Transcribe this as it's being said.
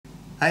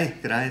Hey,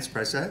 g'day, it's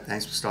Presso.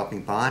 Thanks for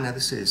stopping by. Now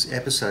this is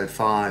episode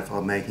 5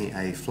 of making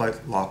a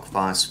float lock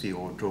vise for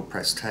your drill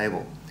press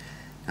table.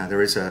 Now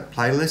there is a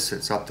playlist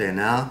that's up there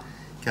now.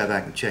 Go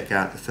back and check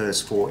out the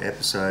first 4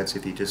 episodes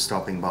if you're just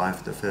stopping by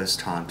for the first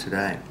time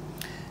today.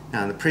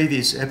 Now in the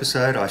previous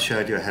episode I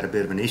showed you I had a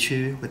bit of an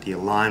issue with the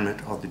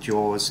alignment of the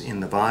jaws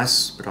in the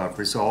vise, but I've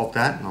resolved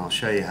that and I'll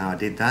show you how I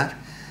did that.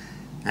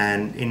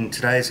 And in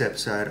today's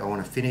episode I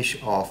want to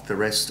finish off the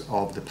rest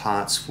of the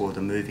parts for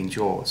the moving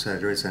jaw. So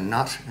there is a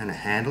nut and a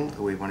handle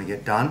that we want to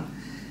get done,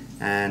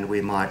 and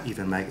we might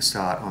even make a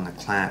start on the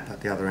clamp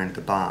at the other end of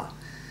the bar.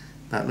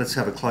 But let's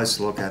have a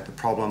closer look at the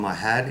problem I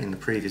had in the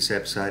previous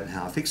episode and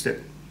how I fixed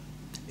it.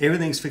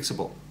 Everything's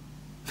fixable.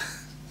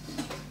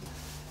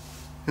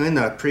 Now in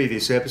the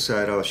previous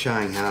episode I was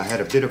showing how I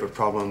had a bit of a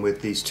problem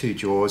with these 2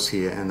 jaws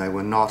here and they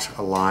were not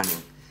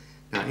aligning.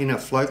 Now in a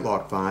float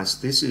lock vise,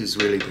 this is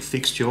really the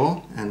fixed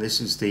jaw and this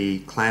is the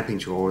clamping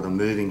jaw or the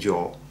moving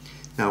jaw.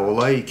 Now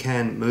although you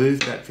can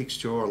move that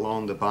fixed jaw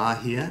along the bar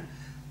here,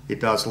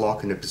 it does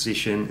lock into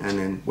position, and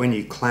then when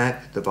you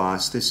clamp the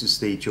vise, this is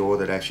the jaw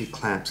that actually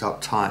clamps up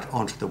tight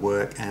onto the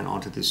work and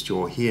onto this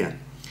jaw here.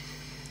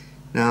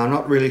 Now I'm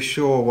not really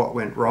sure what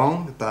went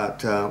wrong,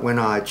 but when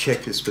I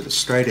checked this with a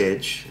straight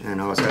edge and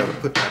I was able to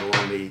put that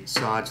along the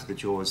sides of the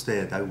jaws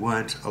there, they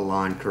weren't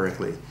aligned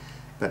correctly.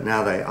 But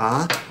now they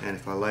are, and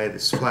if I lay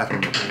this flat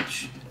on the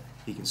bench,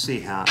 you can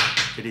see how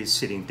it is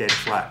sitting dead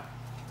flat.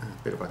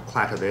 A bit of a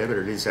clatter there, but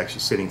it is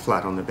actually sitting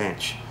flat on the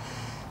bench.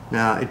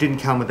 Now it didn't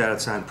come without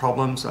its own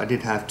problems. I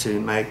did have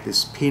to make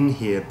this pin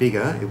here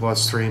bigger. It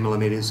was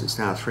 3mm, it's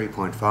now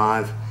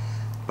 3.5,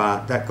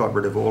 but that got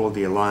rid of all of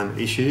the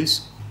alignment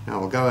issues.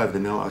 Now we'll go over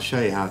the mill, I'll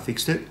show you how I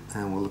fixed it,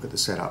 and we'll look at the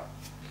setup.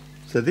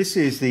 So this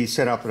is the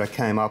setup that I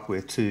came up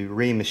with to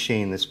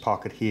remachine this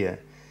pocket here.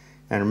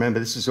 And remember,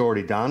 this is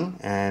already done,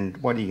 and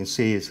what you can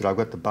see is that I've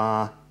got the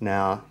bar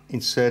now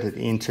inserted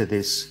into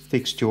this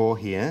fixed jaw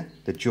here.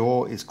 The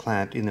jaw is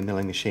clamped in the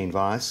milling machine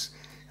vise.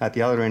 At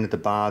the other end of the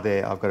bar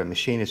there, I've got a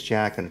machinist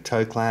jack and a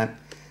toe clamp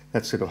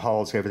that sort of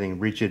holds everything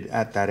rigid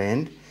at that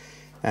end.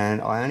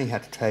 And I only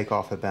had to take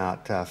off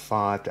about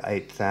 5 to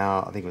 8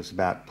 thou, I think it was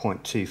about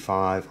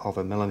 0.25 of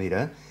a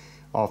millimetre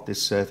off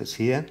this surface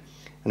here.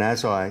 And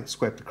as I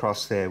swept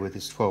across there with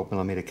this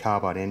 12mm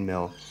carbide end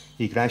mill,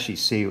 you could actually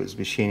see it was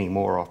machining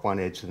more off one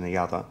edge than the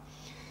other.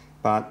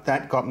 But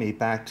that got me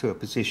back to a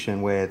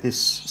position where this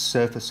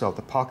surface of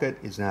the pocket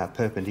is now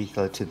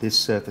perpendicular to this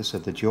surface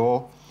of the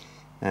jaw,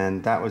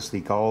 and that was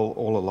the goal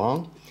all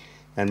along.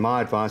 And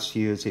my advice to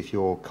you is, if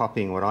you're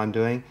copying what I'm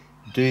doing,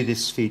 do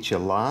this feature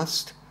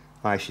last.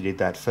 I actually did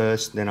that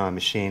first, then I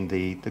machined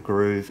the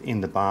groove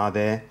in the bar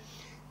there.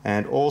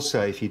 And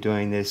also, if you're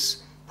doing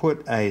this,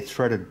 put a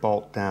threaded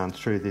bolt down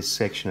through this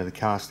section of the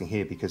casting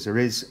here, because there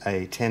is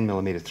a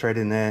 10mm thread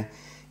in there.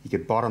 You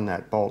could bottom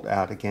that bolt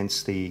out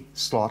against the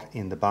slot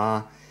in the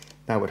bar.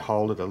 That would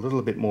hold it a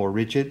little bit more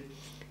rigid.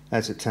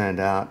 As it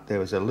turned out, there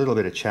was a little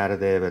bit of chatter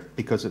there, but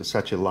because it was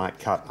such a light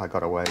cut, I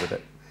got away with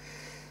it.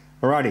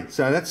 Alrighty,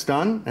 so that's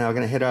done. Now we're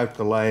going to head over to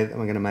the lathe and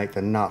we're going to make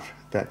the nut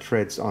that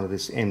threads onto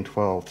this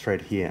M12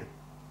 thread here.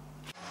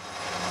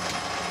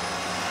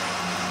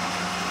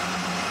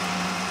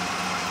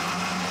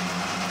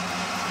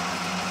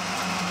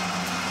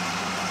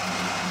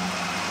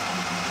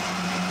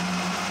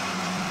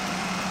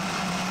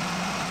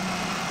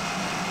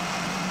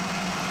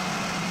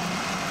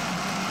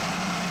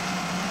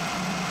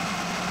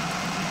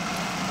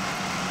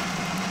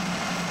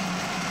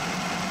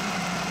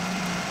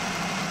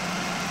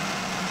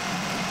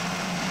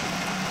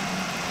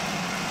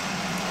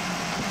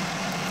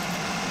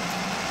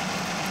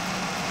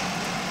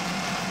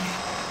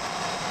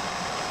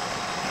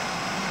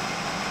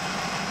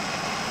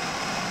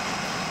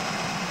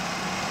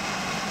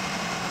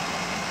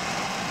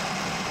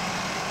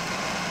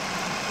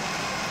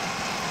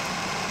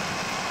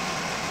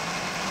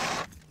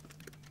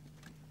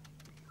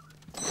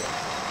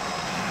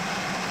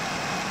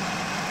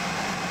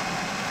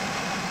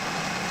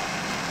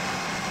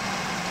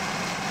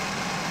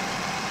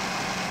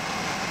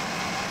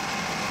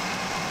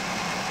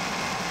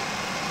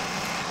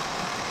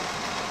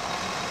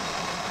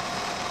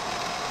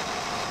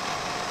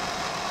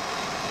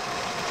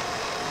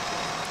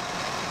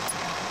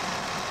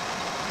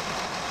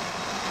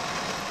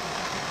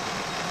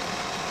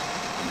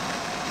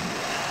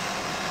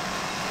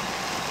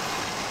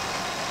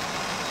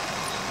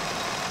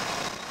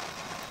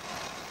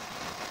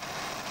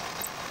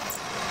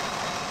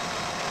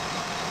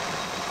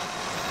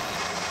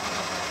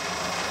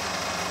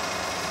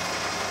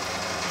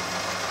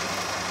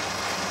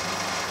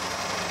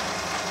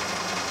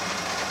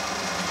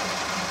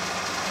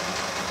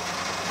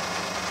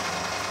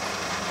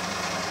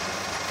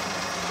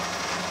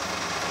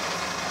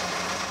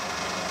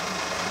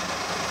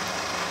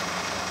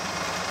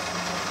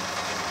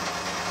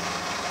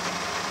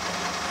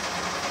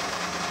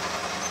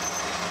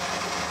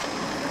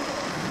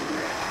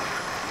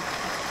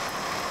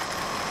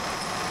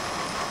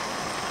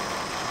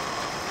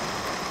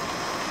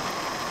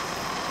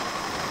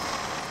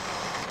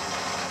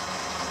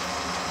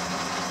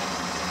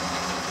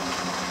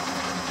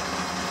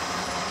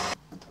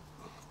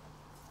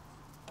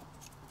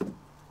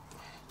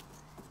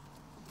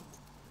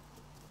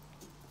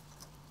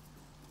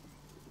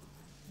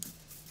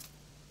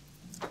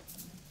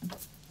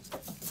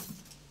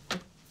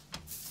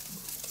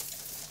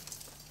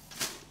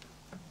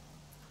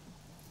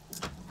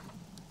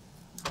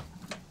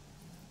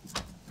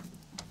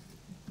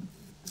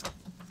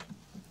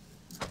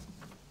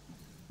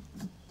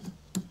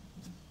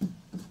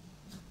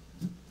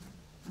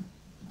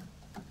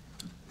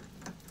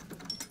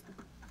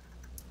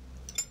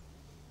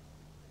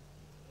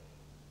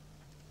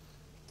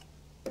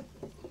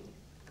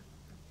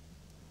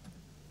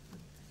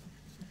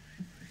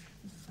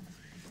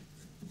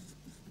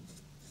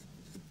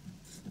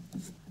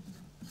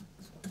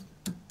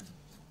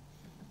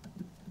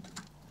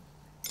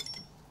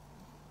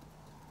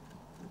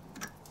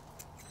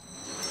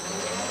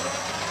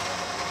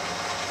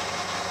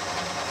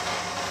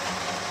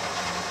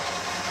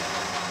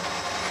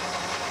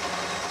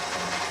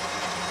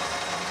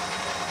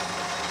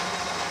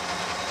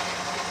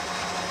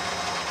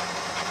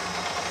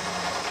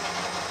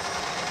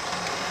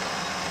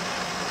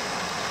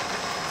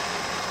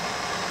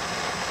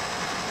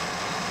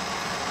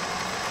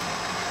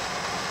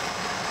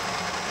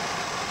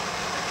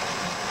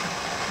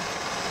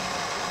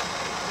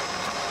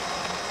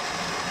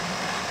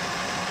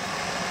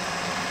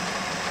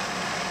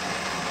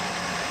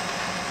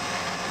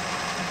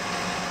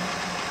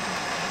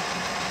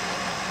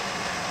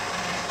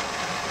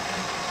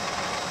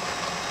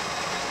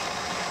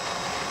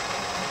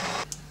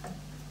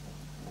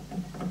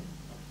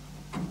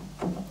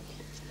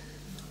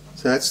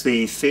 So that's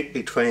the fit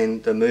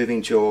between the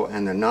moving jaw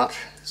and the nut.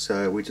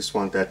 So we just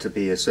want that to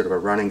be a sort of a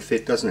running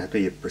fit. Doesn't have to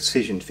be a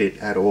precision fit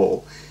at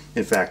all.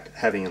 In fact,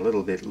 having a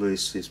little bit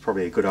loose is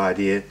probably a good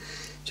idea,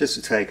 just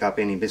to take up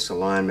any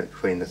misalignment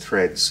between the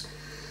threads.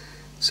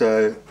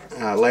 So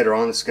later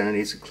on it's going to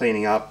need some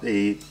cleaning up.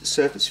 The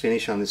surface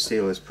finish on this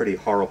steel is pretty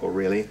horrible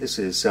really. This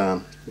is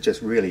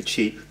just really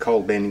cheap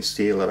cold bending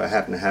steel that I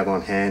happen to have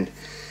on hand.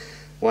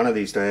 One of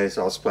these days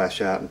I'll splash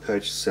out and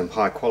purchase some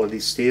high quality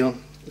steel,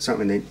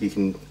 something that you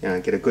can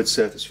get a good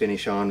surface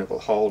finish on. It will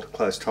hold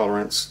close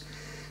tolerance,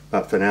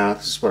 but for now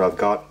this is what I've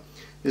got.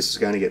 This is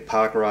going to get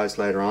parkerized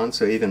later on,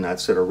 so even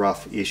that sort of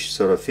rough-ish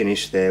sort of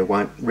finish there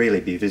won't really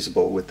be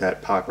visible with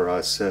that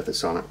parkerized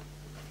surface on it.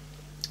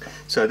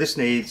 So this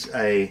needs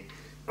a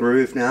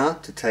groove now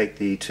to take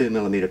the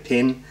 2mm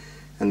pin,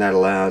 and that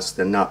allows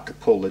the nut to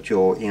pull the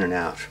jaw in and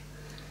out.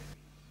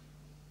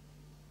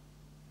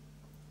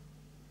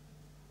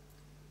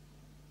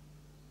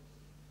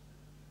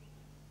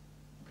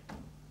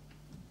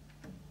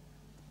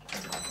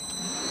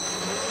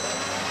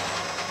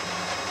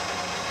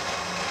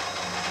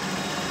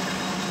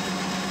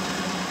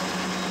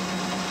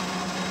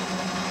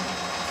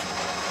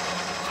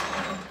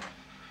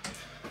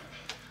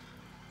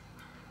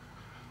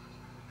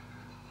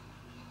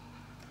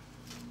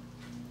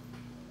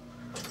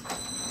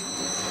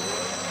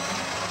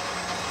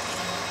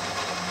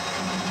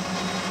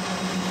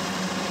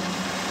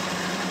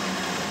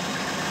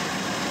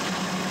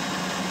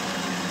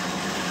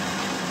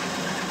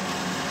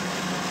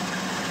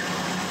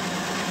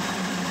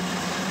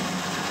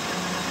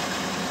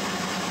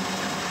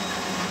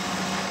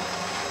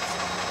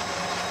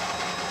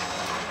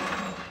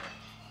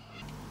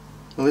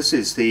 Well, this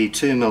is the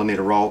 2mm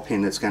roll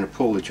pin that's going to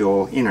pull the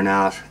jaw in and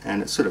out,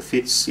 and it sort of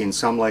fits in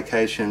some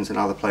locations and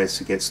other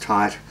places it gets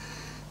tight.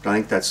 But I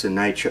think that's the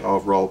nature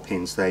of roll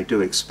pins. They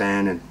do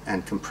expand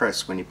and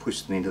compress when you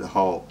push them into the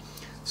hole.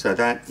 So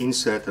that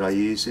insert that I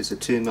use is a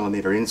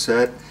 2mm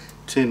insert,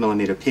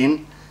 2mm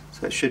pin,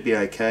 so it should be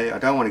okay. I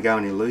don't want to go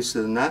any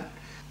looser than that.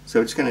 So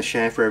we're just going to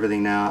chamfer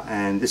everything now,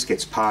 and this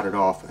gets parted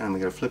off, and we're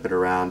going to flip it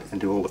around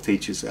and do all the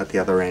features at the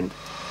other end.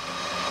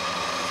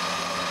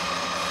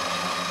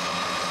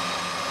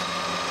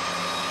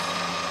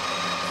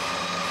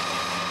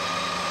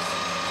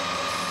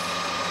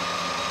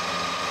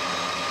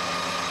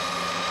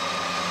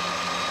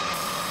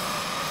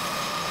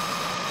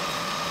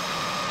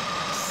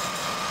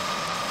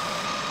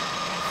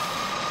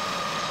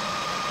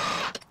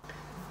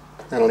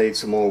 That'll need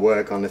some more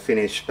work on the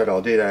finish, but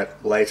I'll do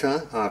that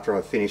later after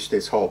I've finished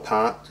this whole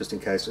part, just in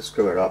case I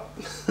screw it up.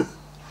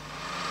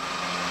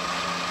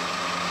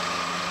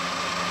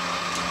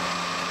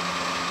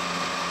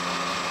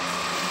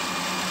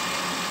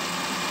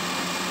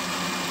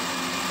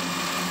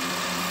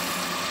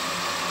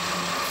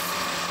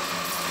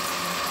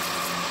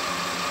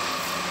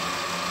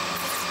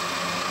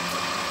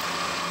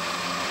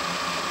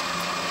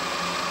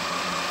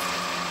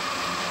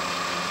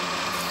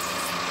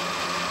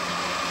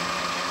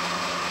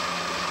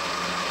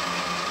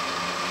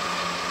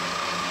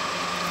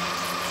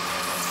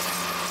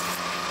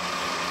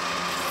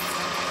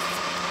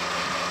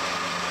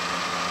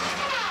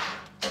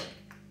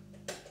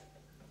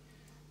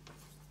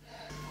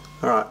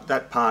 Alright,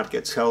 that part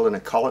gets held in a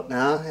collet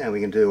now, and we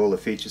can do all the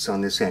features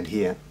on this end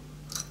here.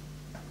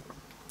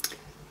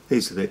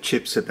 These are the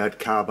chips that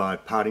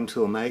carbide parting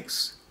tool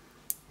makes,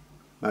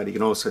 but you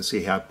can also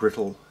see how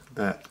brittle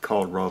that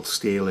cold rolled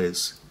steel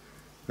is.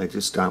 They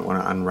just don't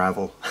want to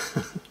unravel.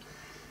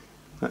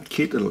 But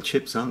cute little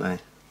chips, aren't they?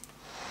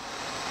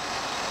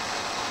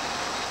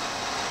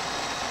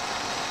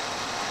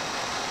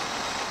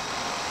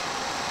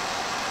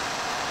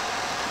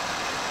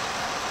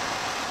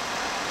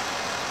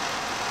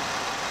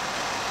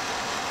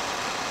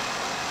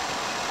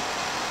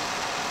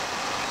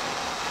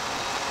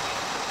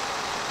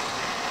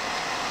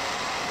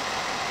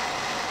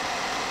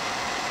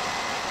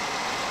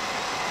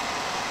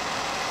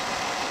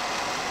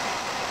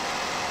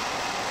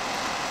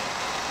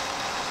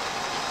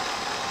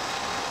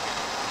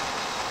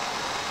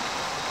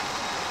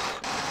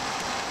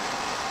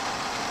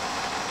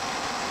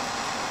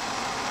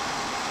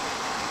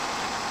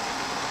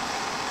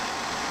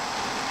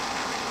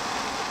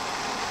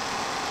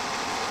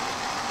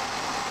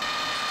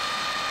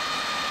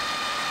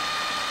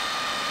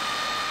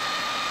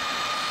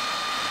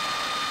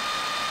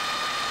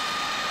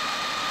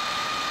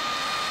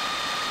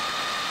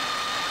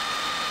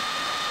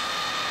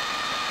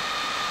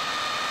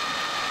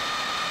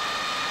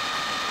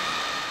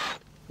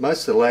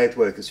 Most of the lathe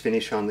work is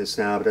finished on this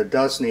now, but it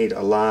does need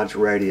a large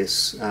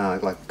radius,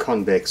 like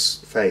convex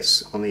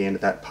face on the end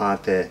of that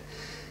part there.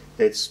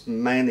 It's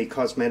mainly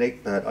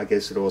cosmetic, but I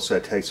guess it also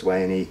takes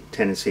away any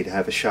tendency to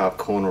have a sharp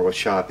corner or a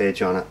sharp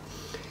edge on it.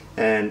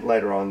 And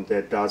later on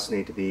there does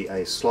need to be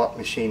a slot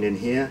machined in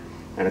here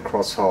and a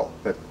cross hole,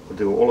 but we'll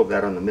do all of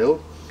that on the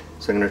mill.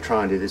 So I'm going to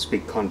try and do this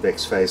big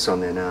convex face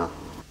on there now.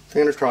 So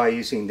I'm going to try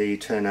using the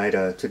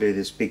Tornado to do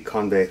this big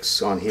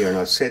convex on here, and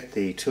I've set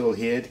the tool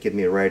here to give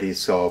me a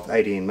radius of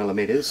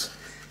 18mm,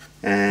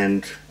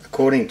 And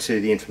according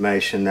to the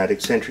information that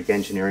Eccentric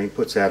Engineering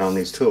puts out on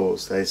these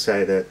tools, they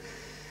say that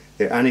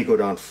they're only good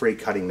on free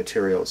cutting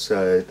materials.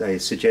 So they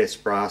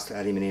suggest brass,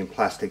 aluminium,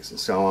 plastics and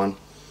so on,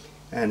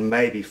 and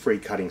maybe free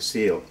cutting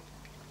steel.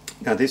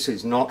 Now this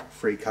is not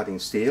free cutting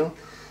steel,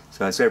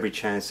 so there's every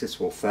chance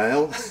this will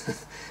fail,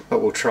 but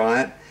we'll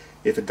try it.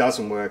 If it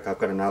doesn't work, I've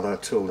got another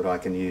tool that I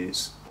can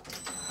use.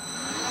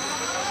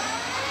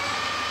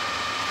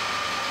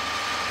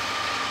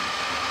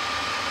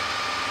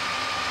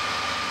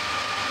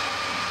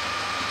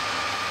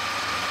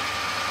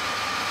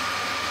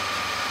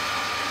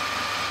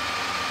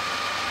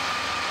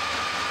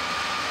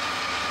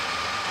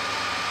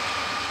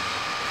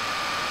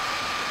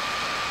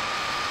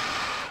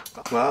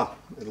 Wow,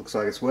 it looks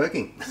like it's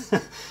working.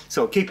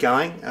 So I'll keep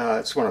going.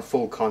 I just want a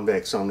full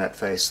convex on that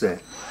face there.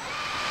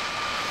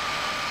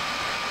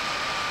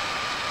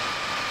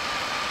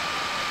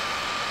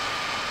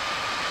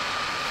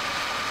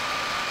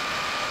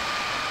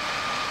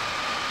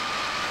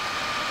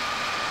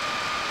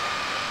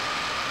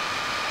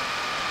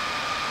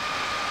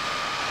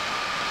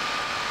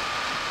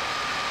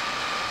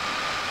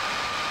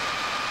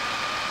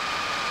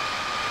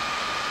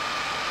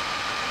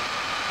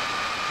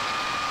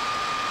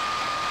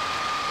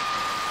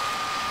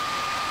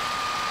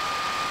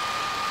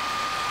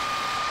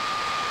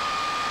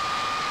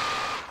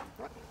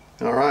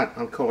 Alright,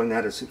 I'm calling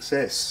that a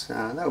success.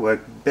 That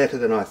worked better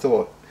than I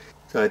thought.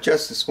 So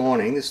just this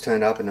morning, this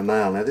turned up in the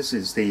mail. Now this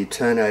is the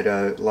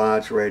Tornado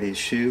large radius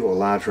shoe or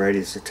large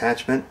radius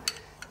attachment,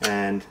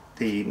 and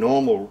the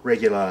normal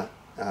regular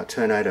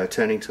Tornado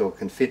turning tool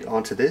can fit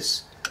onto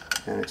this,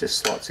 and it just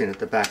slots in at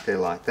the back there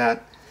like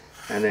that.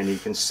 And then you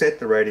can set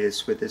the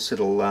radius with this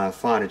little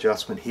fine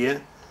adjustment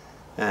here,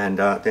 and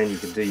then you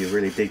can do your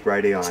really big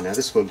radii. Now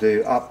this will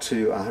do up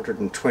to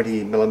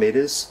 120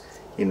 millimeters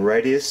in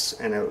radius,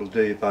 and it will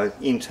do both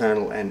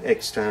internal and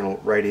external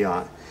radii.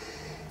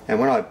 And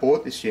when I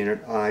bought this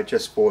unit, I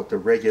just bought the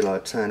regular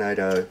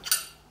Tornado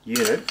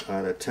unit,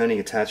 the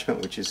turning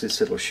attachment, which is this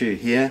little shoe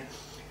here,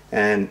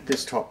 and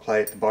this top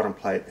plate, the bottom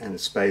plate, and the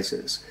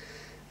spacers.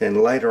 Then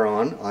later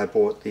on I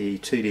bought the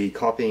 2D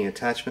copying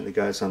attachment that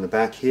goes on the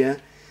back here,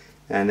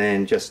 and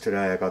then just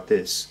today I got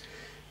this.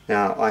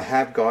 Now I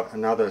have got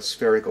another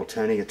spherical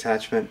turning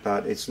attachment,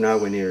 but it's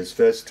nowhere near as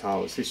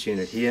versatile as this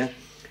unit here.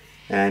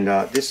 And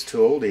this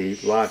tool, the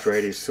large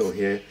radius tool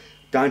here,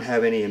 don't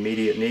have any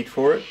immediate need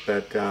for it,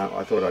 but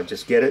I thought I'd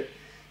just get it.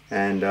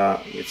 And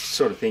it's the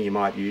sort of thing you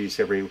might use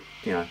every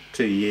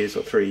 2 years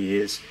or 3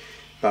 years.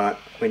 But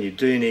when you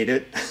do need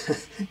it,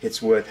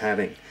 it's worth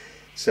having.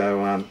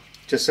 So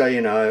just so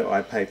you know,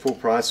 I pay full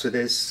price for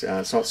this.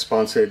 It's not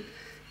sponsored,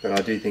 but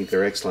I do think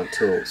they're excellent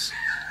tools.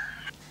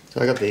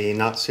 So I got the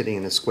nut sitting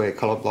in a square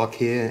collar block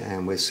here,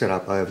 and we're set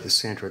up over the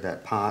center of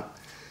that part.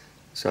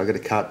 So I've got to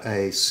cut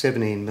a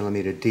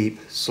 17mm deep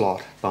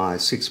slot by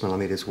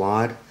 6mm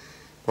wide.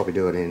 Probably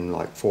do it in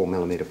like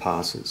 4mm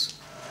passes.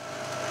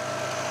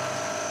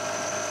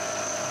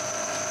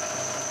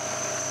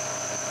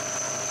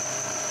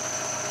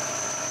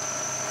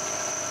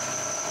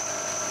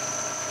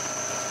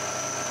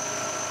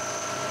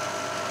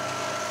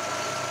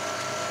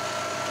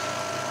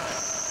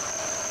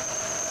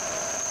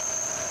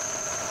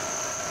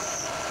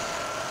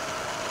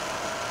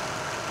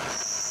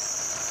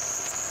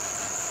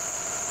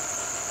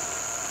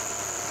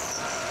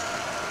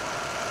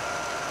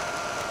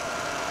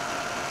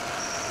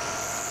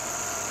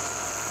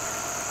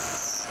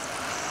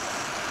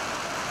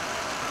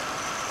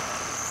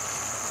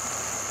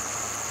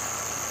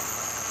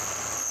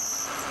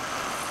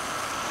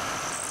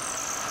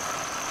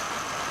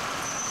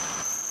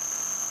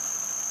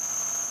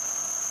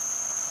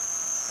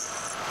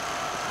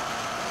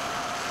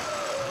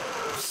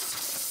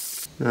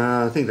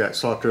 I think that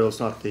slot drill is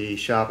not the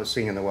sharpest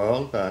thing in the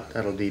world, but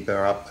that'll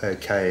deburr up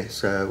okay.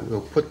 So we'll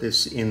put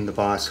this in the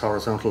vise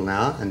horizontal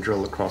now and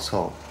drill the cross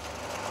hole.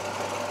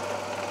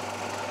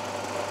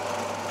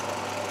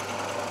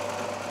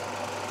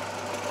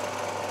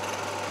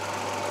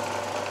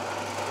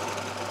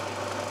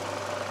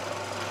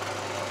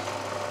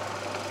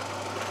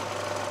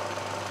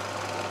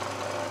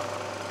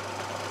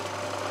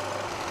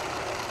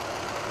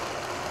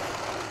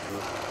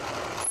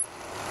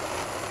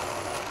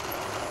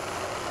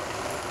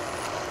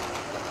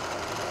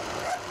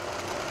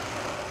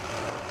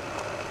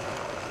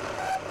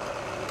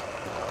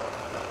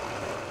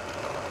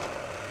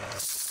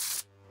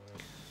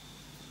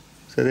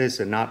 So there's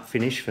the nut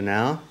finish for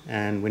now,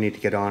 and we need to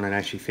get on and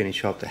actually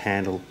finish off the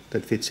handle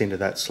that fits into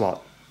that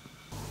slot.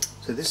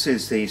 So this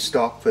is the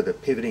stock for the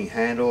pivoting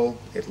handle.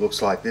 It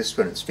looks like this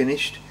when it's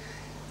finished.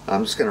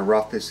 I'm just going to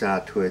rough this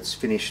out to its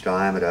finished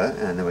diameter,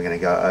 and then we're going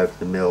to go over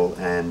the mill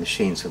and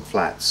machine some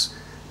flats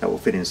that will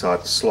fit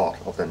inside the slot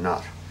of the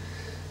nut.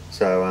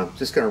 So I'm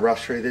just going to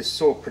rush through this.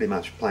 It's all pretty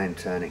much plain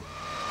turning.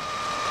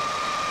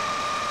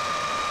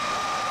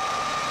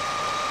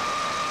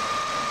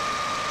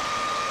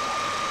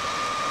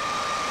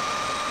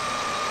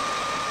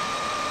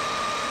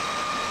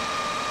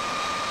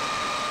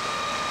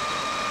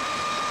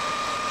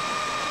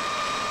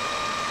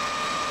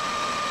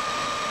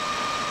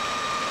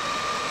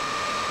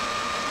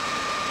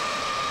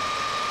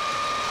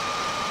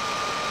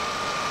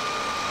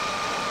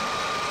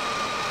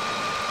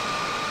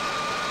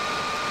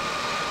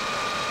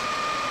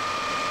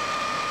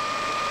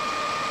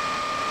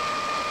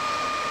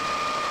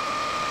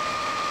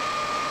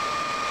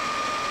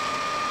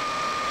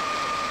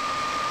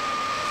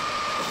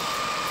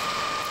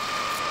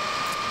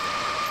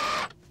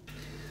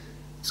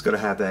 It's got to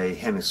have a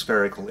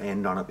hemispherical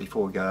end on it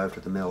before we go over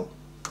to the mill.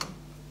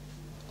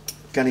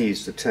 Going to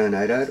use the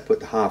tornado to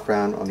put the half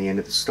round on the end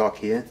of the stock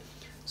here.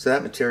 So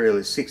that material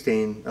is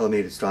 16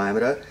 millimeters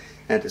diameter,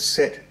 and to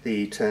set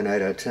the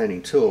tornado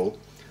turning tool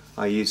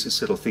I use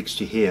this little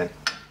fixture here.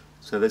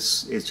 So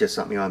this is just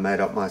something I made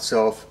up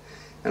myself,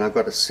 and I've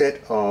got a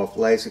set of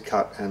laser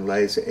cut and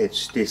laser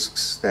etched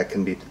discs that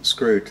can be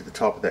screwed to the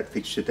top of that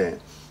fixture there.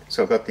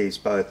 So I've got these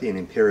both in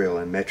imperial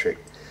and metric.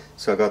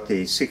 So I've got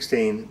the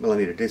 16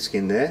 millimeter disc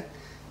in there,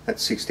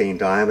 that's 16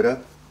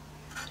 diameter,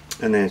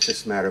 and then it's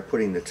just a matter of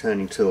putting the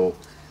turning tool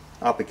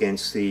up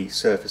against the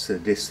surface of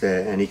the disc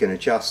there, and you can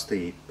adjust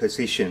the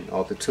position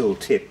of the tool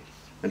tip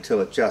until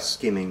it's just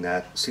skimming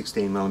that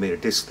 16 millimeter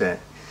disc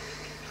there.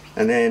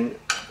 And then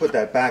put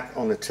that back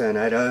on the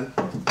tornado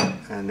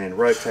and then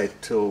rotate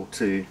the tool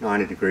to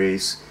 90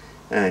 degrees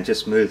and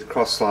just move the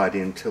cross slide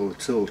in until the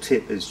tool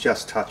tip is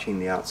just touching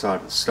the outside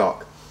of the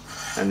stock.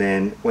 And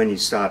then when you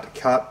start to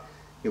cut,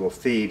 your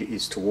feed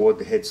is toward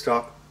the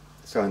headstock,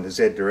 so in the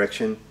Z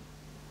direction.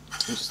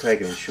 And just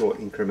take it in short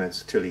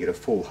increments until you get a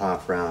full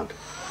half round.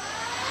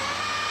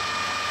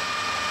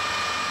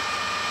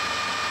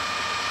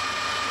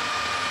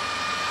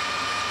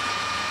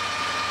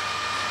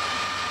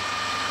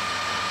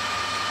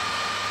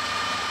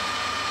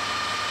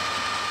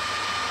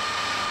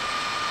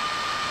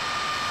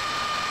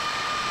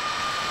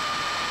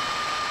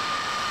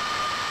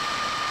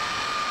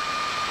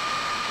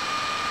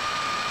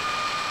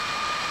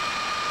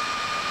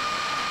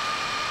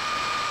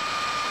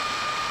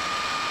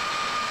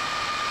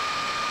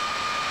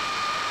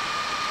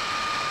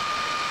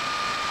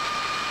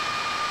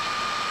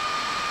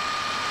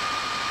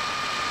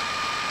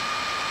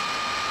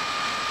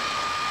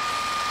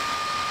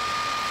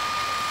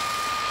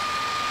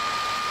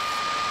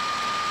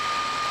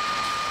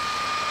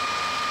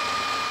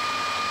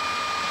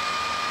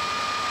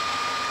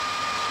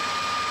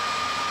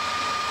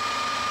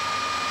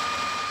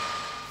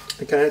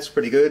 Okay, that's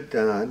pretty good.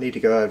 I need to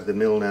go over to the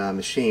mill now and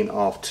machine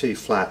off 2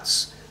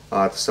 flats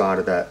either side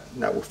of that.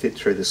 That will fit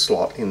through the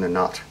slot in the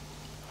nut.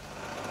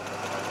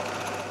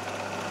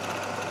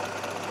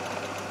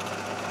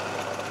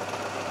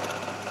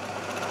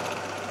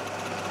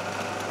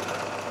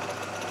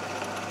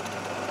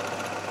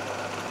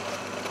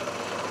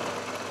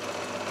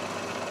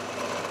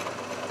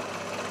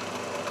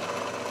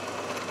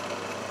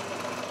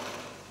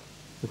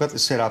 We've got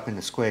this set up in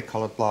a square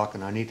collared block,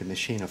 and I need to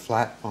machine a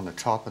flat on the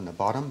top and the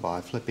bottom by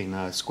flipping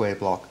the square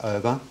block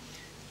over,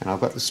 and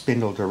I've got the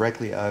spindle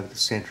directly over the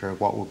center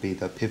of what will be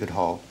the pivot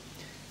hole.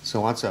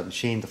 So once I've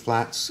machined the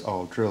flats,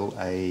 I'll drill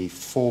a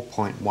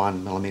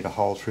 4.1 millimeter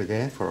hole through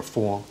there for a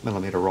 4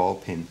 millimeter roll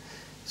pin,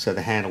 so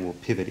the handle will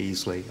pivot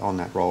easily on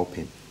that roll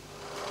pin.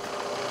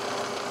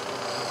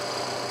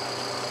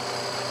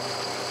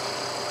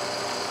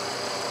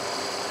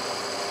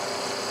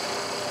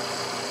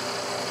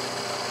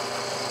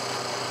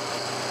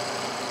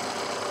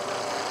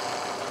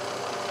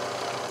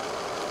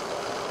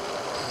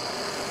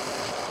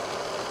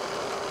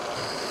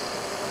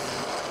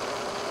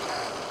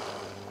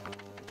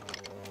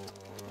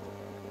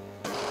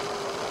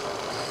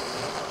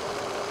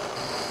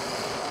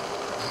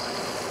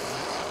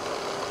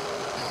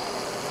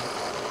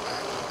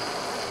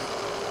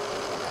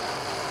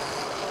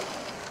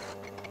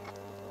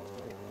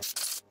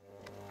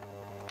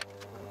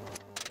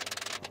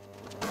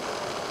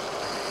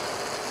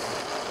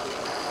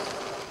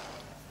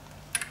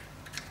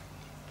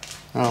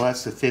 Well,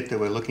 that's the fit that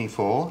we're looking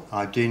for.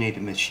 I do need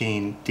to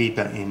machine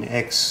deeper in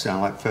X,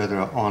 like further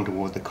on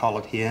toward the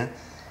collet here,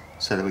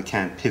 so that we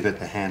can pivot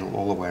the handle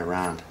all the way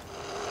around.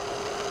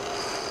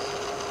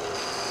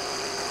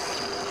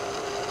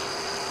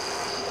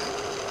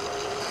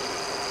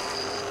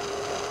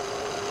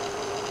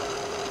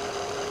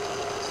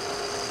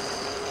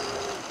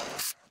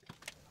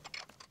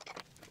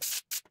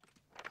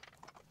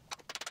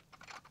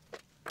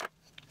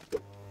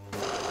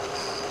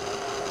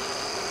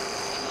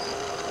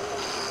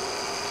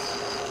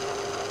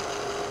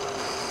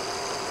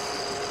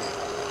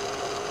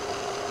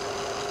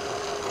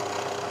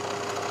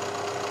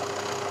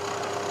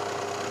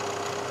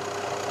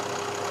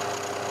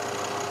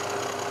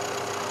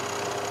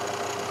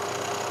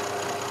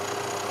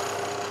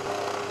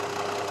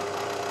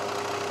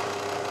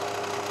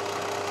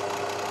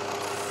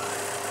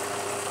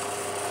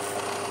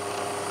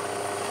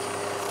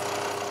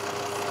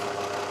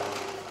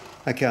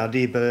 Okay, I'll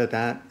deburr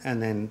that,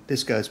 and then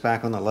this goes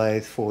back on the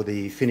lathe for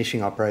the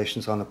finishing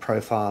operations on the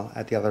profile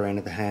at the other end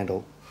of the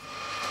handle.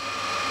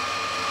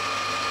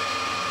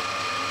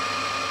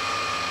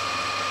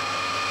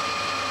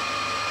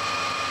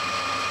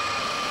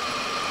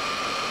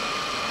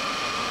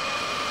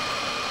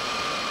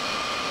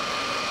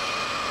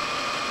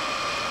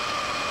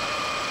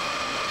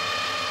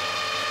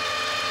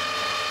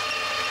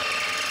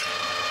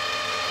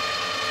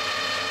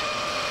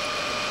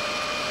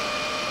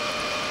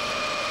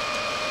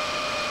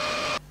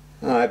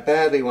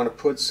 badly want to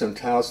put some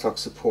tailstock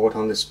support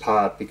on this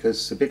part because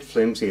it's a bit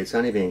flimsy. It's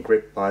only being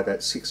gripped by that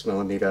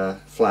 6mm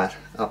flat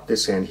up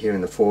this end here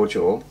in the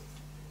forejaw.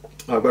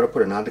 I've got to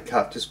put an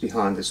undercut just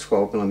behind this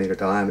 12mm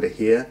diameter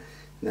here,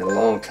 and then a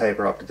long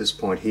taper up to this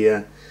point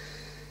here.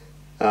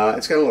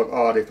 It's going to look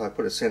odd if I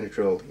put a center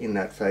drill in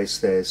that face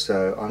there,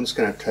 so I'm just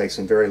going to take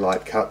some very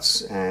light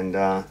cuts and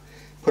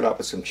put up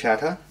with some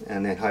chatter,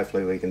 and then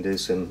hopefully we can do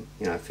some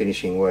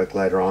finishing work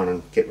later on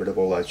and get rid of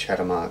all those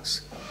chatter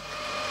marks.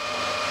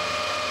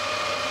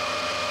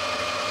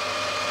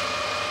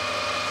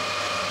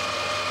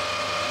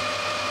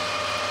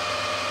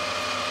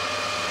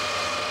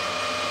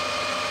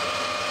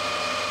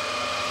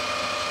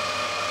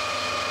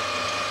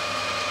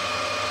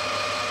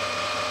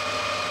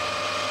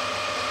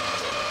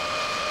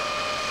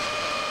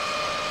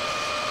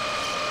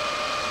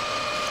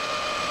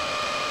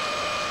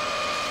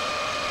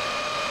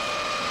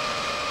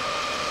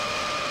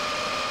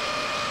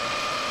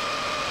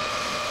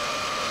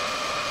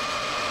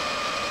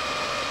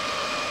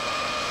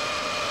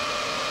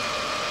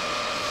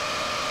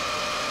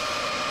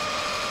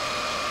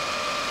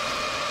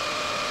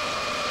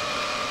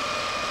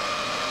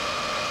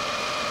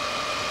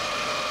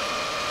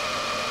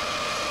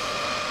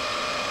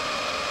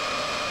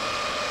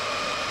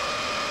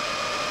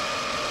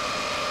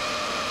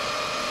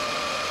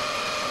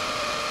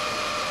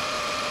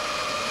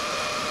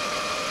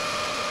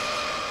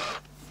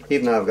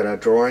 Even though I've got a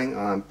drawing,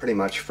 I'm pretty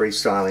much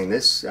freestyling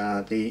this.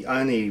 The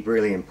only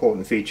really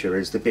important feature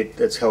is the bit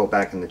that's held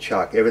back in the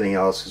chuck. Everything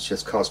else is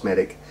just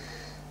cosmetic.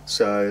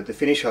 So the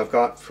finish I've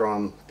got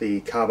from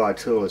the carbide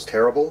tool is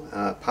terrible,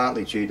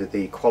 partly due to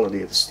the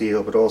quality of the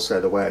steel, but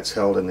also the way it's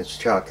held in this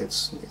chuck.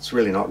 It's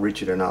really not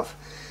rigid enough.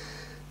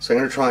 So I'm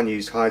going to try and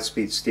use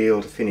high-speed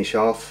steel to finish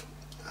off.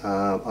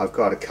 I've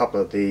got a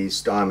couple of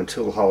these diamond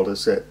tool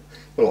holders that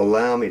will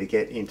allow me to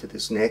get into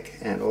this neck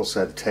and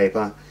also the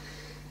taper.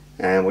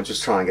 And we'll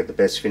just try and get the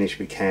best finish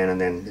we can,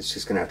 and then it's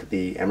just going to have to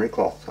be emery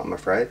cloth, I'm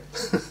afraid.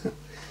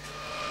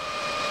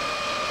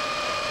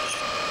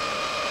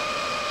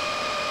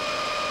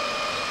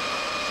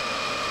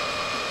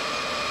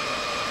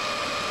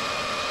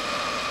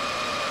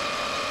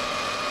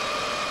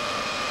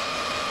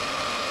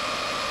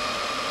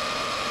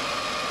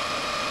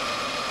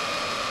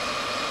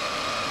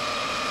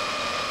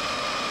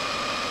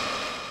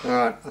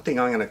 Alright, I think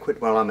I'm going to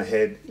quit while I'm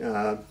ahead.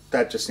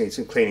 That just needs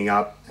some cleaning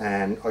up,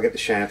 and I'll get the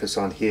chamfers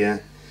on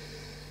here.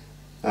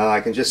 I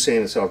can just see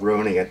myself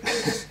ruining it.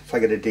 If I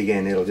get a dig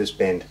in, it'll just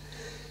bend.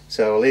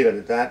 So I'll leave it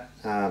at that.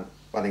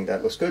 I think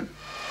that looks good.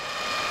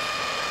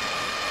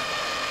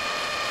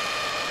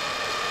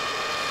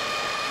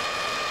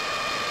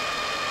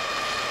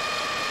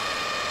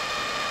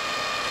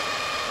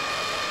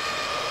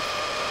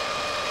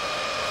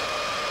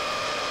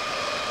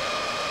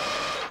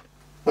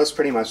 That's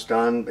pretty much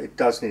done. It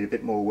does need a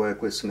bit more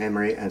work with some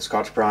emery and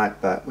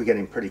Scotch-Brite, but we're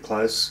getting pretty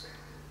close.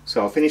 So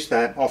I'll finish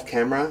that off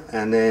camera,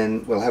 and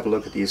then we'll have a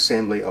look at the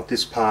assembly of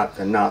this part,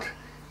 the nut,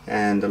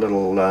 and the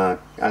little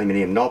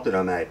aluminium knob that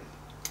I made.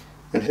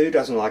 And who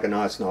doesn't like a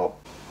nice knob?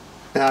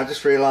 Now I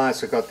just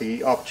realised I got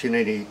the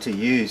opportunity to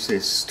use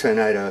this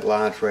Tornado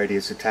large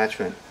radius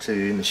attachment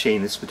to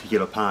machine this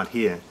particular part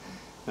here.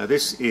 Now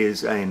this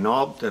is a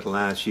knob that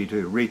allows you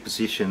to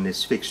reposition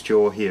this fixed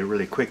jaw here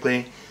really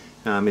quickly.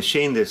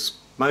 Machine this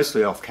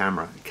mostly off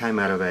camera. It came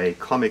out of a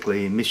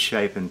comically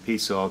misshapen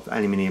piece of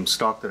aluminium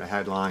stock that I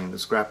had lying in the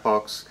scrap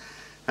box.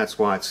 That's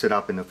why it's set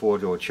up in the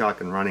four-jaw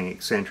chuck and running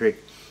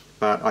eccentric,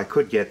 but I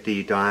could get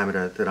the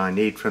diameter that I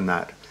need from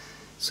that.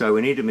 So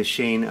we need to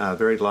machine a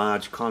very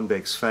large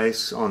convex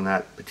face on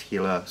that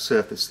particular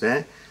surface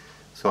there.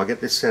 So I'll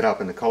get this set up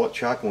in the collet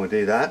chuck and we'll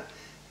do that.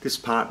 This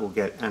part will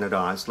get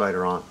anodized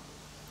later on.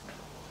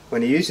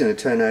 When you're using the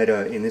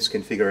Tornado in this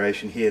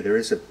configuration here, there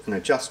is an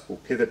adjustable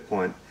pivot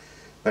point.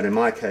 But in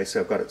my case,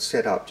 I've got it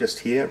set up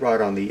just here,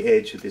 right on the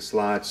edge of this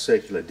large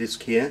circular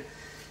disc here,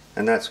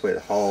 and that's where the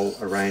whole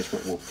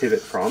arrangement will pivot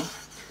from.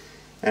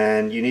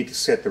 And you need to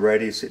set the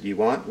radius that you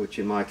want, which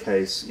in my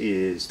case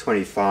is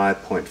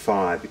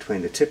 25.5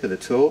 between the tip of the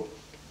tool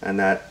and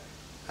that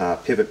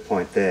pivot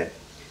point there.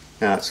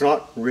 Now it's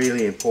not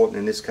really important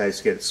in this case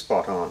to get it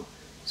spot on,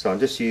 so I'm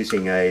just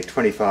using a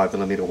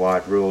 25mm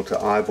wide rule to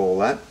eyeball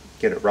that,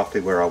 get it roughly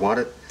where I want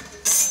it.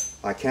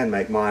 I can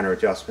make minor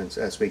adjustments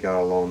as we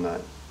go along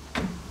though.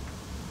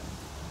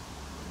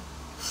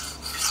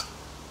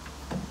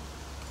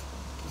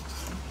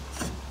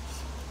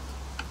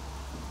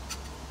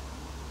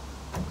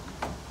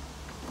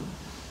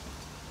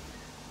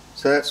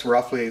 So that's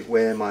roughly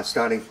where my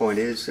starting point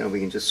is, and we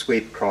can just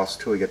sweep across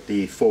till we get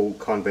the full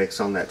convex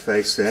on that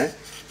face there.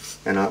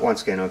 And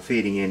once again I'm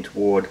feeding in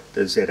toward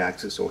the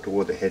Z-axis or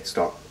toward the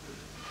headstock.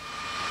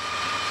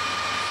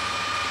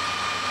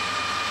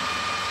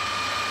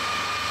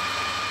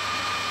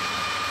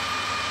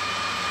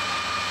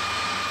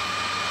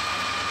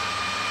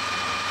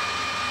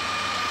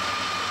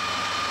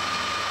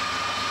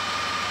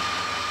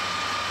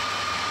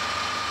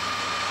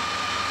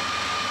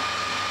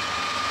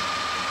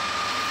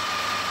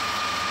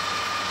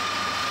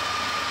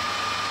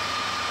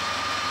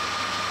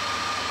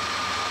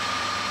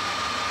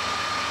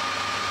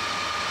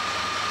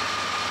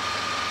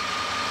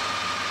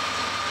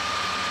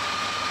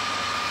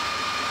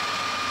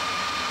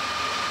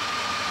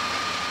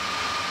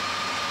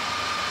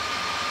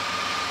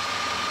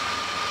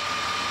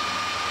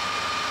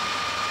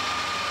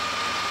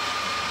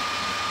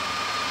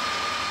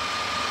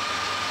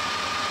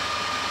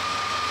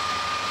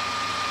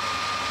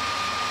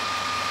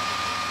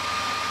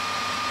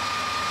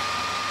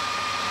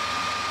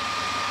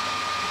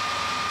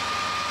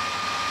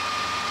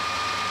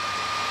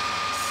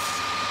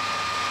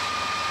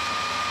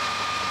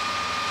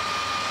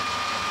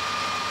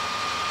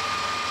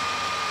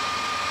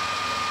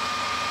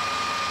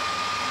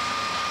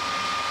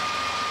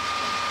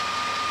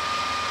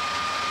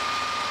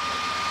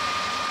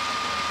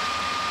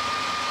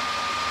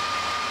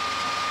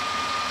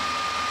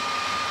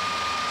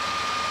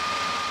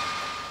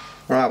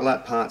 Alright, well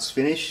that part's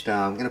finished.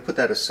 I'm going to put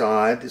that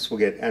aside. This will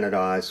get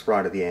anodized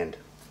right at the end.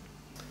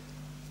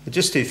 But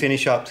just to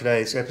finish up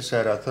today's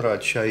episode, I thought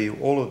I'd show you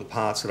all of the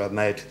parts that I've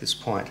made to this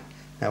point.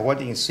 Now what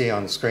you can see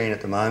on the screen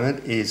at the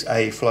moment is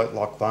a float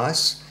lock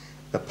vise.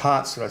 The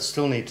parts that I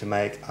still need to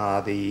make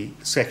are the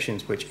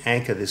sections which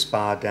anchor this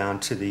bar down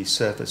to the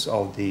surface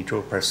of the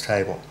drill press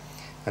table.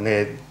 And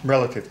they're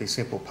relatively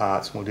simple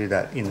parts, and we'll do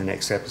that in the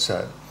next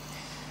episode.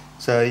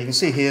 So you can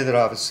see here that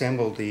I've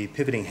assembled the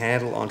pivoting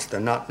handle onto the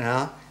nut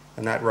now,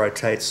 and that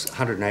rotates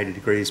 180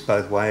 degrees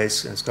both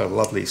ways, and it's got a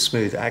lovely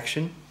smooth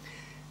action.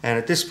 And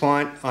at this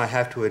point I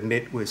have to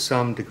admit with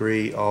some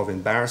degree of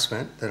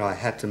embarrassment that I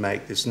had to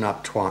make this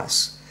nut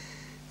twice.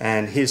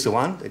 And here's the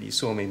one that you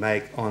saw me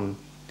make on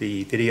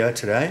the video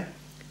today,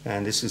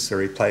 and this is the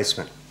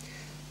replacement.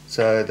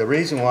 So the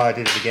reason why I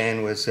did it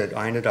again was that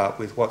I ended up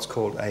with what's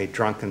called a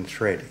drunken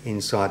thread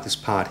inside this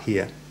part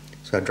here.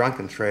 So a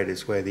drunken thread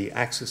is where the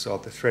axis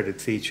of the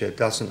threaded feature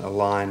doesn't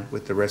align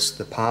with the rest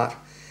of the part.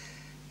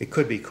 It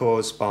could be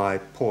caused by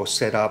poor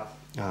setup,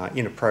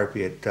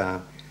 inappropriate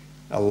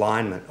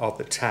alignment of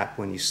the tap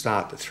when you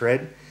start the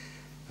thread,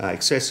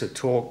 excessive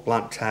torque,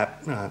 blunt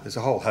tap. There's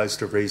a whole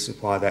host of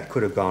reasons why that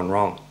could have gone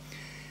wrong.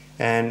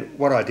 And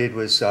what I did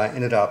was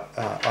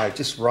I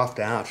just roughed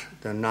out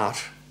the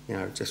nut,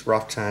 just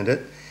rough turned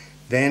it.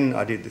 Then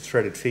I did the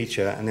threaded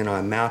feature, and then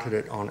I mounted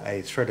it on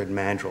a threaded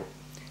mandrel.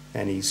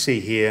 And you see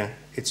here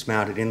it's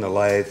mounted in the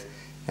lathe,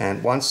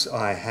 and once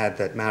I had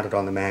that mounted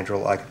on the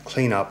mandrel I could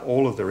clean up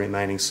all of the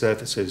remaining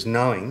surfaces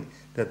knowing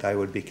that they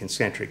would be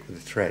concentric with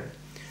the thread.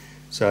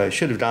 So I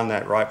should have done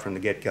that right from the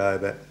get-go,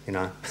 but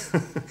I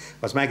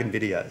was making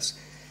videos.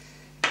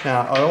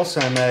 Now I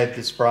also made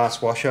this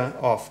brass washer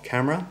off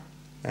camera,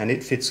 and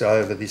it fits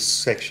over this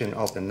section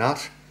of the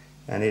nut,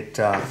 and it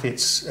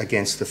fits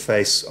against the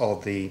face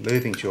of the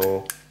moving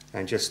jaw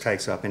and just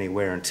takes up any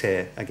wear and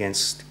tear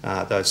against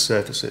those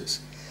surfaces.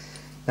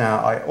 Now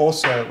I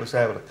also was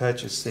able to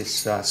purchase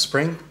this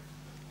spring.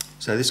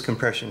 So this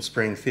compression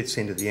spring fits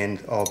into the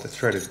end of the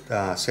threaded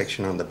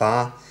section on the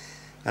bar,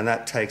 and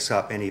that takes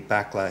up any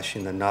backlash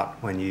in the nut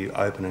when you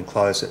open and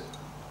close it.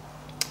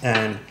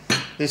 And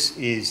this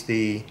is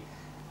the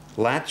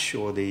latch,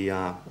 or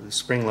the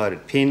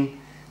spring-loaded pin.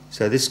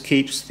 So this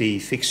keeps the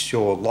fixed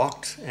jaw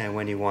locked, and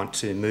when you want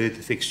to move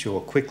the fixed jaw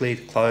quickly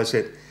to close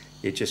it,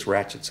 it just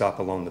ratchets up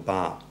along the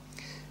bar.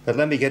 But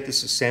let me get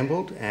this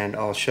assembled and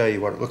I'll show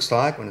you what it looks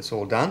like when it's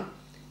all done,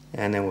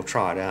 and then we'll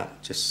try it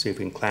out, just see if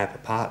we can clamp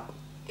apart,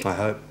 I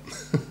hope.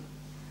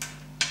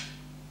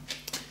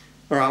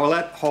 Alright, well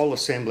that whole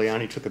assembly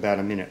only took about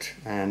a minute,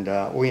 and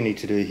all you need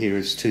to do here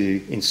is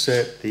to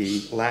insert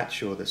the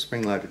latch or the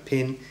spring-loaded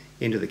pin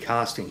into the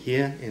casting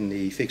here in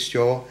the fixed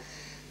jaw,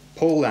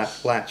 pull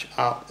that latch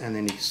up, and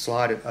then you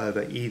slide it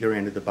over either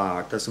end of the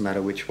bar, it doesn't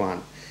matter which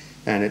one.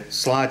 And it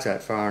slides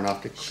out far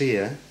enough to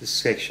clear the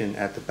section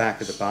at the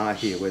back of the bar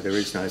here where there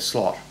is no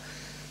slot.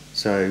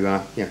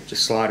 So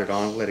just slide it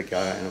on, let it go,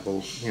 and it will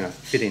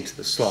fit into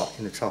the slot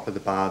in the top of the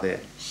bar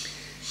there.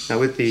 Now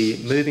with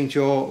the moving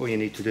jaw, all you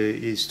need to do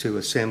is to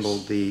assemble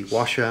the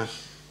washer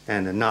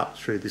and the nut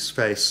through this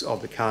face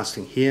of the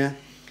casting here,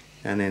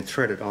 and then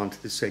thread it onto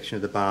this section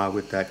of the bar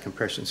with that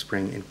compression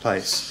spring in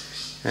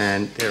place.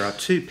 And there are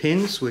two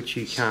pins which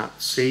you can't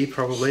see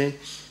probably.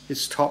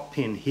 This top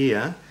pin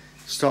here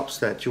stops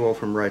that jaw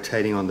from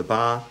rotating on the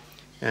bar,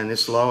 and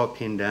this lower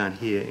pin down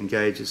here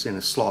engages in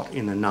a slot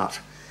in the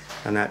nut,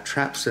 and that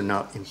traps the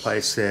nut in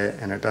place there,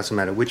 and it doesn't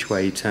matter which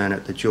way you turn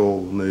it, the jaw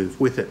will move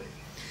with it.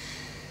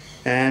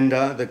 And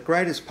the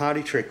greatest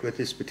party trick with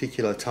this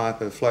particular type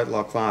of float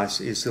lock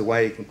vise is the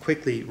way you can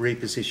quickly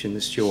reposition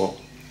this jaw.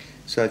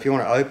 So if you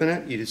want to open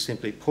it, you just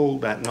simply pull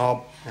that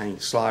knob and you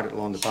slide it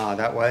along the bar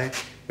that way,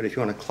 but if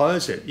you want to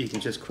close it, you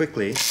can just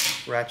quickly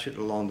ratchet it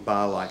along the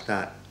bar like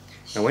that.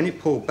 Now when you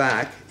pull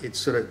back, it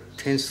sort of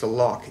tends to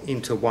lock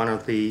into one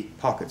of the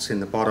pockets in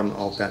the bottom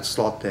of that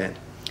slot there.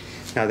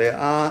 Now there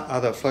are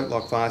other float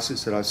lock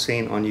vices that I've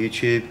seen on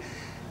YouTube,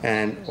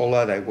 and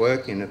although they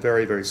work in a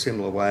very, very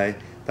similar way,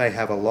 they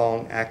have a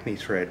long acme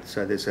thread.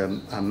 So there's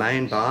a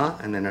main bar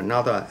and then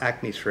another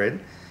acme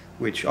thread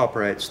which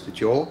operates the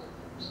jaw,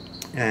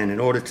 and in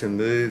order to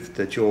move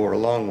the jaw a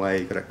long way,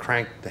 you've got to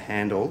crank the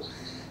handle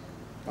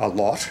a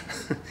lot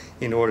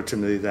in order to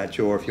move that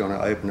jaw if you want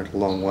to open it a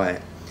long way.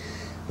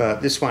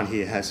 But this one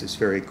here has this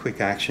very quick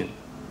action.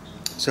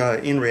 So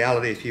in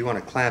reality, if you want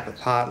to clamp a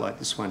part like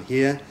this one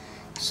here,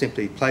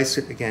 simply place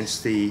it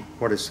against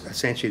what is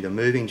essentially the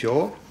moving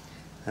jaw,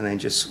 and then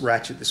just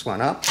ratchet this one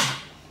up,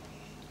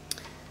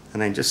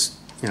 and then just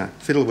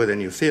fiddle with it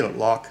and you'll feel it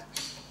lock,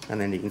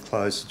 and then you can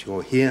close the jaw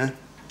here,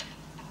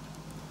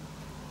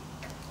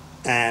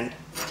 and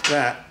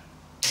that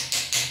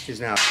is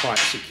now quite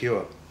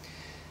secure.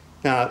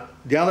 Now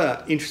the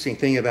other interesting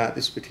thing about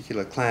this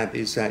particular clamp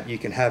is that you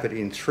can have it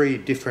in 3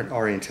 different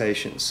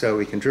orientations. So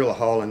we can drill a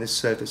hole in this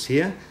surface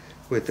here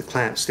with the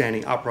clamp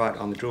standing upright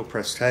on the drill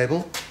press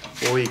table,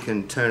 or you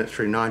can turn it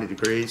through 90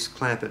 degrees,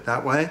 clamp it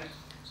that way,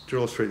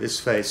 drill through this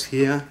face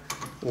here,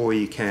 or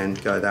you can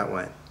go that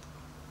way.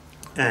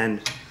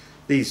 And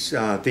These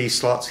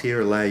V-slots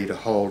here allow you to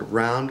hold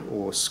round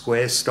or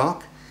square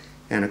stock,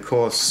 and of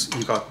course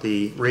you've got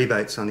the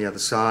rebates on the other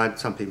side.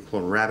 Some people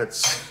call them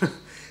rabbits.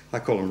 I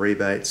call them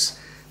rebates,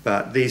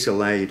 but these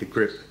allow you to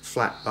grip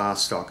flat bar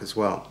stock as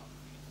well.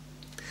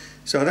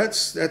 So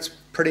that's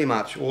pretty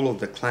much all of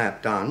the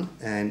clamp done,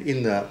 and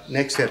in the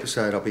next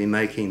episode I'll be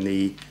making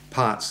the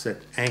parts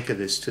that anchor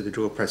this to the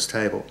drill press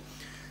table.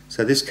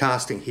 So this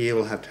casting here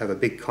will have to have a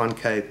big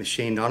concave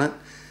machined on it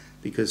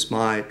because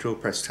my drill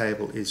press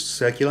table is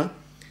circular,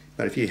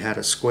 but if you had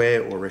a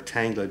square or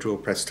rectangular drill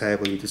press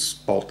table, you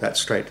just bolt that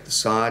straight to the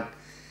side.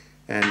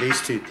 And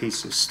these two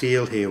pieces of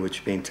steel here, which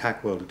have been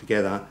tack welded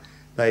together,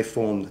 they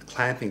form the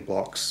clamping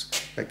blocks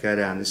that go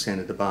down this end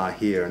of the bar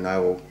here, and they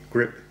will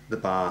grip the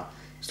bar,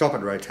 stop it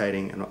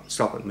rotating and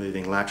stop it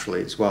moving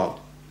laterally as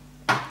well.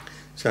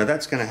 So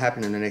that's going to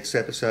happen in the next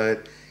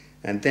episode,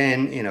 and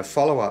then in a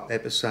follow-up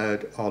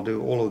episode I'll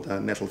do all of the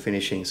metal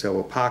finishing. So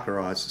we'll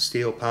parkerize the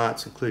steel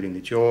parts including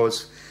the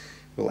jaws,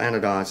 we'll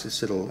anodize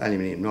this little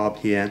aluminium knob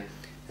here,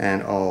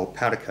 and I'll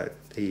powder coat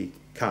the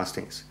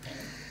castings.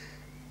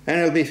 And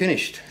it'll be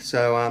finished.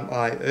 So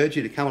I urge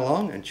you to come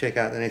along and check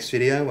out the next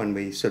video when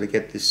we sort of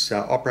get this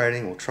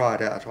operating. We'll try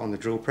it out on the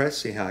drill press,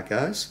 see how it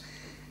goes.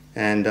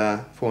 And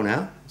for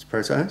now, it's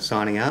Proso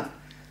signing out.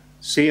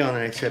 See you on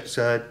the next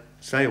episode.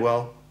 Stay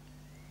well.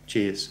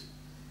 Cheers.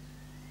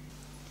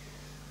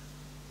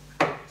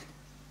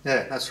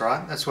 Yeah, that's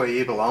right. That's where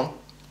you belong.